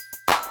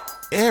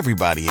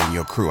Everybody in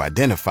your crew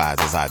identifies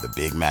as either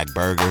Big Mac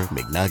Burger,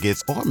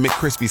 McNuggets, or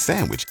McCrispy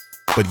Sandwich.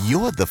 But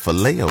you're the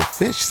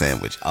Filet-O-Fish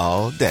Sandwich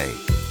all day.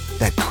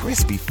 That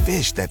crispy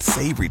fish, that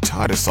savory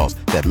tartar sauce,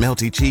 that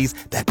melty cheese,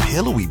 that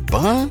pillowy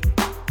bun.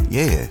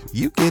 Yeah,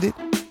 you get it.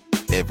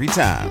 Every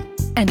time.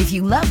 And if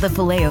you love the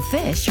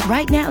Filet-O-Fish,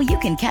 right now you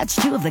can catch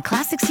two of the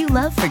classics you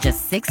love for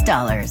just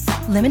 $6.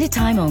 Limited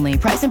time only.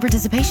 Price and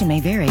participation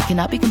may vary.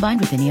 Cannot be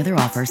combined with any other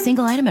offer.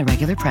 Single item at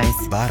regular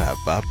price.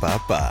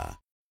 Ba-da-ba-ba-ba.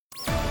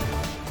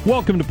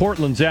 Welcome to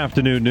Portland's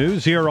Afternoon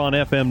News here on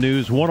FM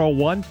News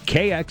 101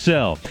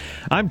 KXL.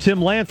 I'm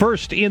Tim Land.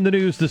 First in the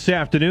news this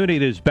afternoon,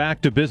 it is back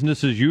to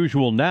business as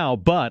usual now,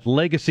 but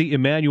Legacy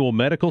Emmanuel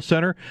Medical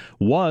Center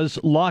was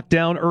locked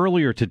down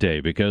earlier today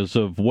because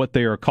of what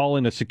they are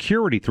calling a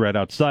security threat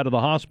outside of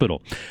the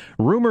hospital.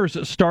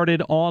 Rumors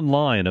started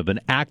online of an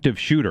active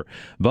shooter,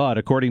 but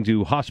according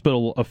to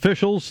hospital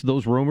officials,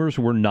 those rumors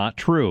were not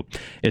true.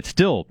 It's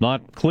still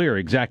not clear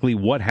exactly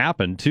what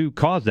happened to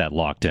cause that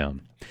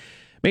lockdown.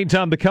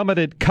 Meantime, the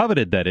coveted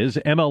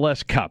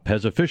MLS Cup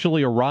has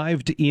officially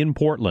arrived in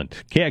Portland.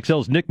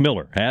 KXL's Nick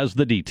Miller has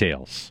the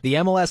details. The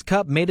MLS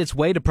Cup made its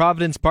way to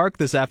Providence Park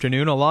this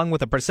afternoon along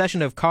with a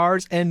procession of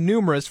cars and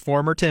numerous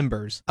former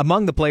Timbers.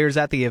 Among the players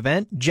at the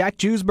event, Jack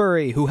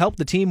Jewsbury, who helped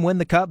the team win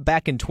the Cup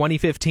back in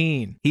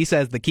 2015. He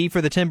says the key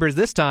for the Timbers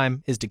this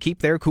time is to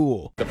keep their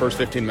cool. The first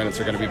 15 minutes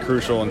are going to be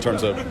crucial in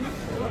terms of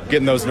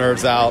getting those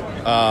nerves out.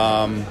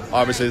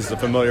 Obviously, this is a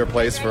familiar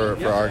place for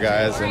our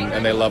guys,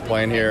 and they love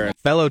playing here.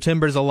 Fellow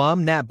Timbers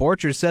alum Nat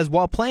Borchers says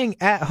while playing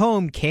at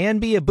home can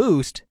be a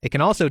boost, it can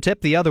also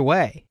tip the other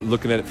way.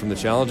 Looking at it from the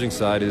challenging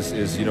side is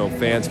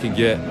fans can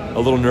get a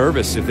little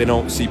nervous if they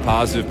don't see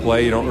positive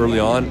play, early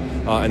on,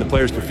 and the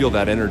players can feel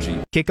that energy.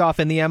 Kickoff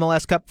in the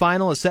MLS Cup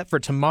final is set for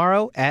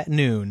tomorrow at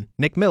noon.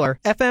 Nick Miller,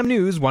 FM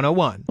News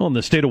 101. Well, in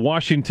the state of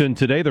Washington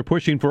today, they're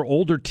pushing for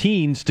older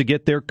teens to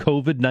get their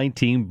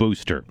COVID-19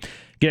 booster.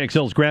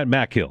 KXL's Grant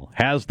McHill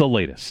has the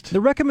latest.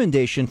 The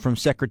recommendation from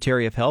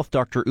Secretary of Health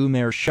Dr.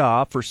 Umair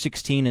Shah for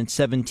 16 and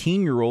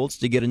 17-year-olds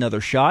to get another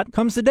shot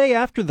comes the day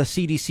after the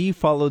CDC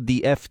followed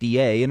the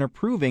FDA in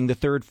approving the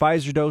third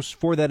Pfizer dose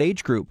for that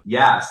age group.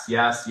 Yes.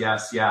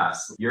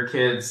 Your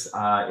kids,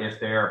 if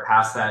they're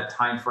past that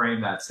time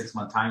frame, that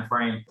 6-month time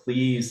frame,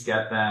 please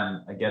get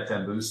them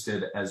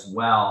boosted as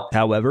well.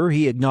 However,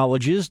 he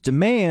acknowledges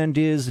demand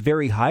is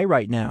very high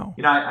right now.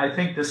 I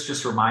think this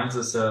just reminds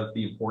us of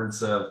the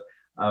importance of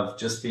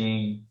just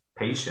being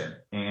patient.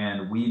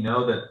 And we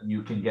know that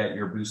you can get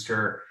your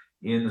booster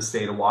in the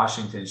state of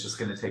Washington. It's just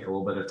going to take a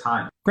little bit of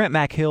time. Grant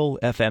McHill,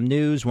 FM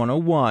News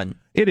 101.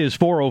 It is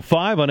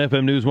 4:05 on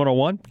FM News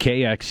 101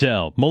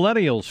 KXL.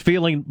 Millennials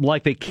feeling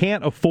like they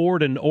can't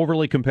afford an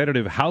overly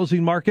competitive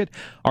housing market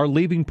are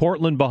leaving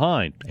Portland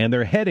behind, and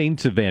they're heading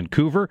to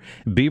Vancouver,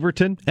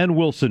 Beaverton, and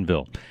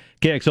Wilsonville.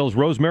 KXL's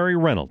Rosemary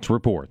Reynolds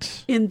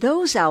reports. In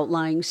those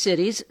outlying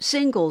cities,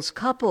 singles,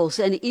 couples,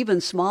 and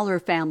even smaller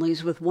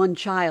families with one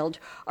child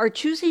are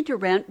choosing to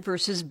rent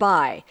versus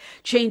buy.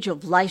 Change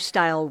of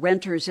lifestyle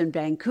renters in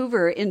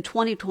Vancouver in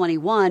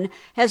 2021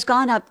 has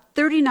gone up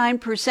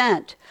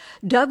 39%.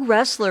 Doug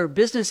Ressler,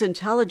 business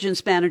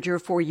intelligence manager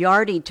for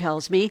Yardi,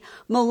 tells me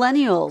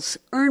millennials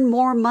earn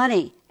more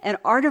money and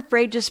aren't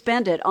afraid to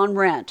spend it on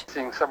rent.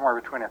 Seeing somewhere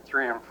between a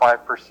 3 and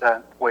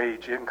 5%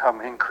 wage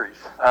income increase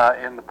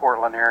in the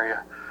Portland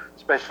area,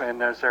 especially in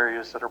those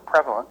areas that are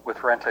prevalent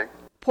with renting.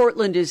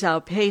 Portland is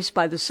outpaced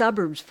by the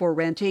suburbs for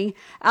renting.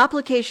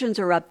 Applications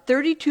are up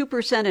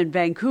 32% in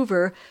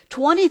Vancouver,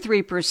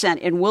 23%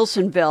 in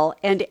Wilsonville,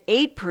 and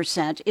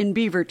 8% in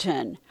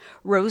Beaverton.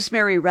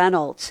 Rosemary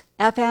Reynolds,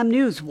 FM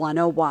News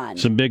 101.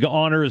 Some big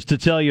honors to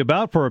tell you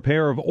about for a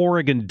pair of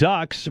Oregon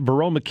Ducks.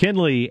 Verone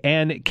McKinley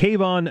and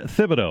Kayvon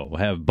Thibodeau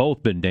have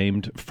both been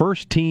named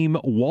first-team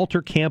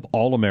Walter Camp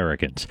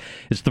All-Americans.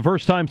 It's the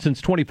first time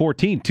since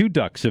 2014 two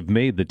Ducks have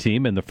made the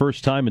team, and the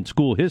first time in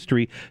school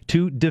history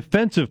two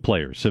defensive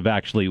players have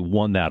actually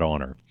won that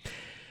honor.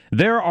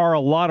 There are a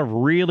lot of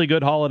really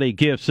good holiday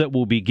gifts that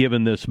will be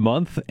given this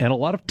month, and a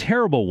lot of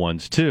terrible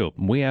ones, too.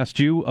 We asked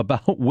you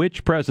about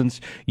which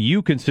presents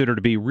you consider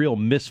to be real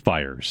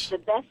misfires. The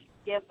best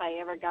gift I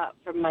ever got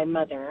from my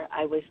mother,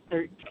 I was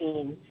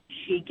 13.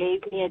 She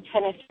gave me a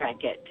tennis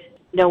racket.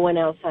 No one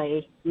else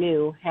I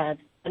knew had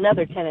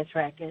another tennis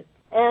racket,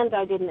 and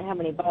I didn't have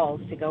any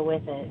balls to go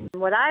with it.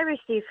 What I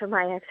received from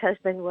my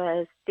ex-husband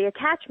was the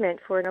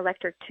attachment for an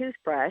electric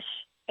toothbrush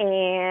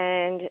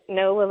and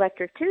no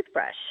electric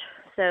toothbrush.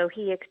 So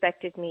he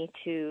expected me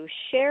to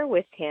share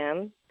with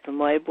him.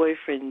 My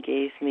boyfriend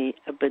gave me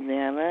a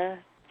banana,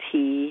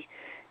 tea,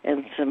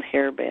 and some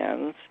hair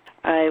bands.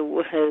 I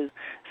was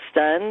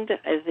stunned.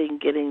 I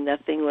think getting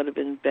nothing would have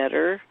been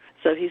better.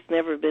 So he's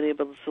never been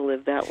able to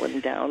live that one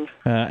down.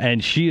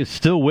 And she is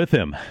still with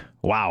him.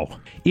 Wow.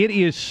 It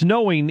is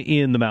snowing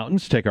in the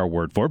mountains, take our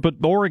word for it, but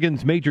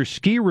Oregon's major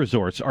ski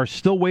resorts are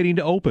still waiting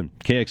to open.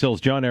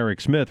 KXL's John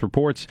Eric Smith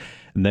reports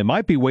they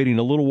might be waiting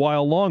a little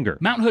while longer.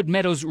 Mount Hood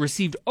Meadows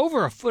received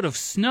over a foot of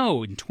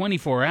snow in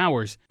 24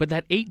 hours, but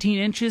that 18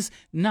 inches,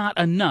 not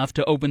enough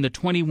to open the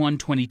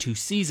 21-22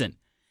 season.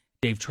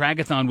 Dave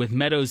Tragathon with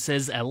Meadows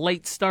says a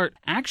late start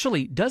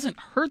actually doesn't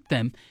hurt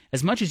them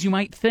as much as you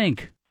might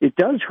think. It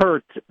does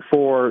hurt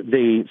for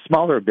the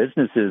smaller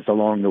businesses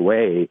along the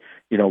way,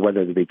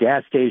 whether they be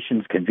gas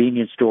stations,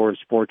 convenience stores,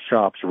 sports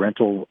shops,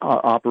 rental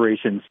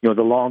operations. The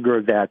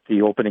longer that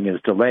the opening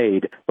is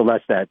delayed, the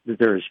less that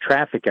there is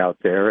traffic out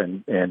there,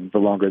 and the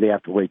longer they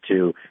have to wait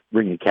to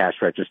bring a cash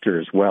register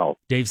as well.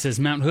 Dave says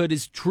Mount Hood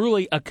is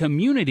truly a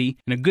community,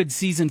 and a good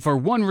season for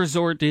one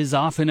resort is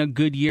often a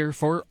good year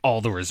for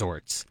all the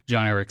resorts.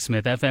 John Eric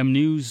Smith, FM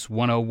News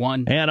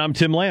 101. And I'm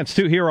Tim Lance,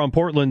 too, here on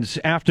Portland's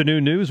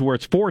Afternoon News, where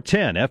it's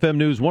 410, FM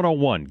News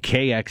 101,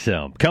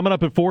 KXL. Coming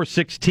up at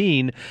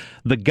 416,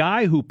 the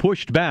guy who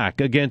pushed back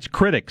against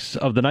critics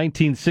of the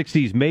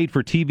 1960s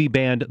made-for-TV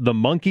band The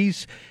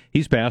Monkees,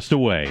 he's passed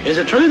away. Is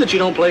it true that you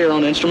don't play your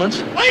own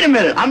instruments? Wait a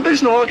minute, I'm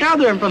fixing to walk out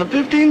there in front of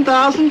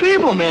 15,000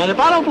 people, man.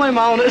 If I don't play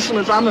my own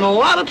instruments, I'm in a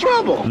lot of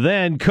trouble.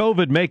 Then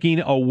COVID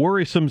making a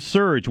worrisome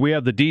surge. We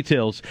have the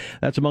details.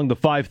 That's among the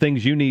 5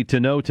 things you need to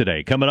know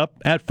today. Coming up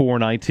at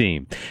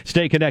 4:19.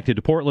 Stay connected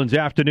to Portland's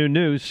Afternoon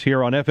News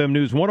here on FM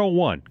News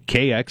 101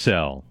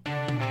 KXL.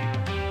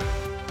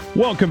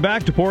 Welcome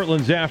back to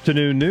Portland's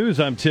Afternoon News.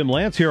 I'm Tim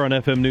Lance here on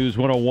FM News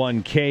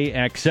 101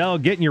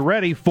 KXL, getting you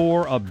ready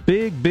for a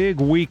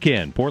big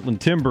weekend. Portland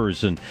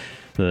Timbers and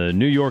the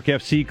New York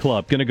FC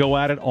Club going to go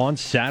at it on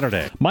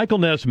Saturday. Michael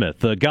Nesmith,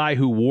 the guy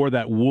who wore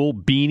that wool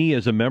beanie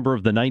as a member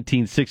of the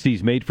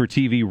 1960s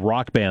made-for-TV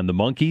rock band The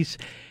Monkees,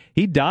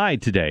 he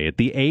died today at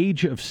the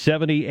age of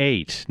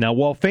 78. Now,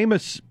 while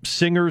famous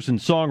singers and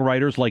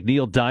songwriters like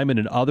Neil Diamond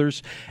and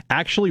others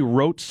actually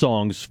wrote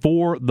songs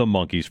for The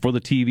Monkees, for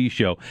the TV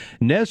show,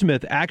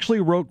 Nesmith actually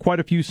wrote quite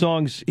a few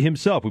songs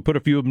himself. We put a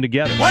few of them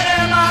together. What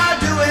am I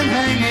doing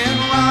hanging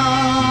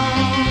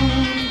around?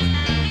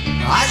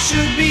 I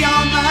should be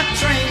on that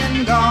train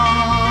and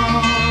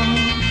gone.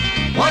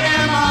 What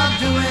am I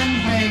doing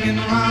hanging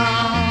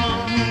around?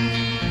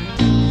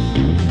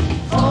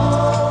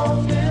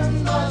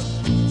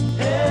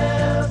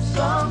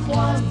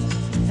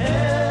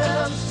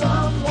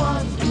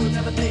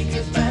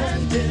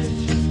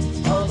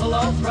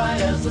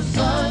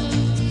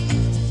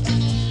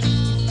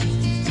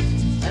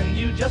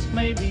 Just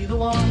may be the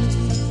one.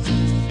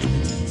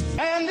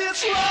 And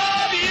it's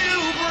love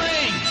you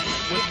bring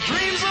with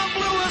dreams of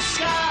bluer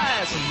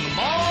skies, and the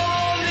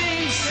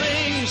morning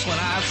sings when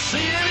I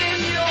see it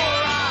in your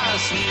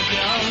eyes, sweet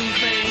young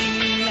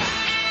thing.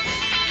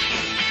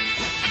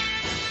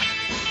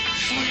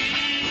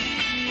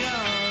 Sweet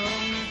young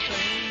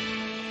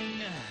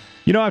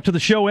thing. After the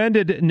show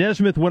ended,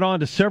 Nesmith went on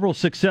to several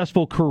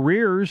successful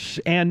careers,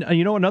 and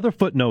another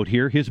footnote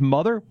here, his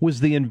mother was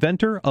the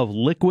inventor of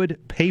liquid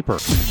paper.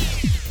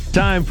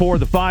 Time for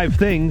the 5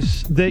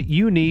 things that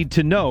you need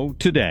to know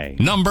today.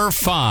 Number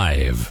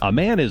 5. A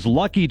man is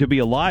lucky to be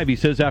alive, he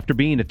says, after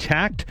being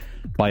attacked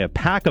by a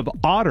pack of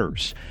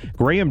otters.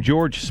 Graham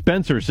George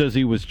Spencer says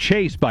he was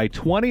chased by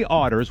 20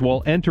 otters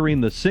while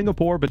entering the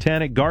Singapore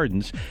Botanic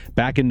Gardens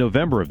back in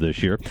November of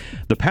this year.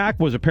 The pack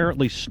was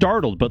apparently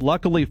startled, but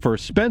luckily for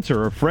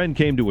Spencer, a friend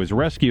came to his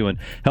rescue and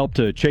helped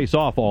to chase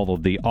off all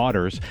of the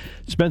otters.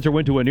 Spencer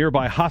went to a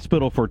nearby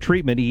hospital for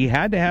treatment. He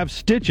had to have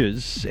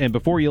stitches, and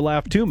before you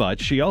laugh too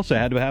much, he also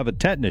had to have a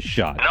tetanus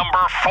shot.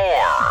 Number 4.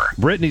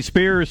 Britney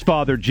Spears'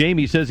 father,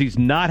 Jamie, says he's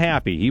not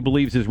happy. He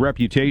believes his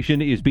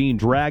reputation is being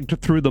dragged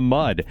through the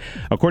mud.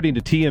 According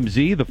to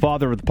TMZ, the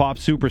father of the pop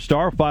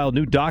superstar filed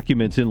new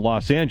documents in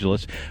Los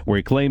Angeles where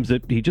he claims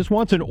that he just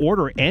wants an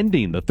order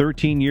ending the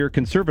 13-year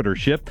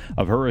conservatorship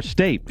of her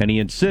estate, and he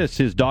insists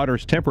his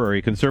daughter's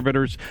temporary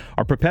conservators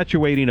are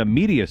perpetuating a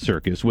media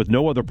circus with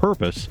no other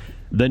purpose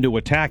than to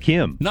attack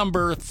him.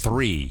 Number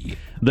 3.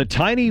 The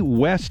tiny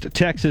West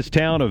Texas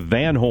town of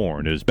Van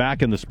Horn is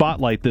back in the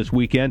spotlight this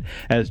weekend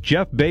as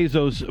Jeff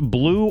Bezos'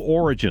 Blue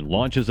Origin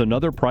launches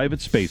another private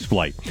space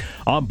flight.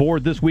 On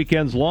board this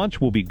weekend's launch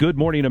will be Good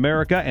Morning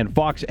America and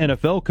Fox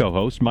NFL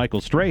co-host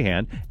Michael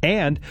Strahan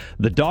and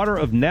the daughter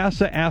of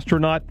NASA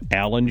astronaut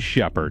Alan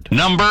Shepard.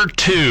 Number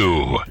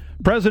 2.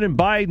 President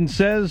Biden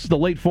says the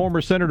late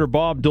former Senator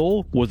Bob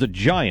Dole was a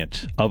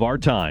giant of our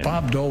time.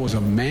 Bob Dole was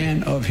a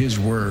man of his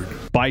word.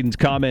 Biden's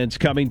comments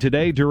coming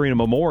today during a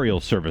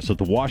memorial service at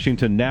the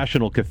Washington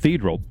National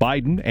Cathedral.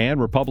 Biden and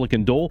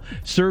Republican Dole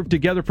served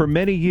together for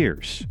many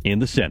years in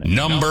the Senate.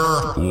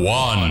 Number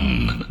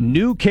 1.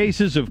 New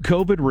cases of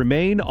COVID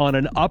remain on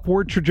an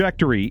upward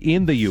trajectory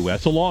in the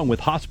U.S., along with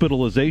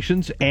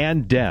hospitalizations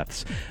and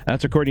deaths.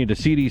 That's according to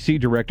CDC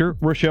Director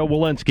Rochelle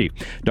Walensky.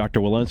 Dr.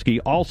 Walensky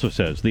also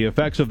says the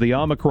effects of the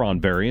Omicron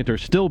variant are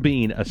still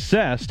being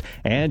assessed,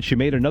 and she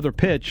made another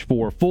pitch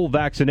for full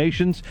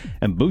vaccinations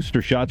and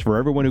booster shots for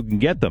everyone who can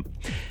get them.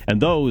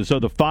 And those are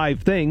the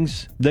 5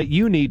 things that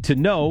you need to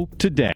know today.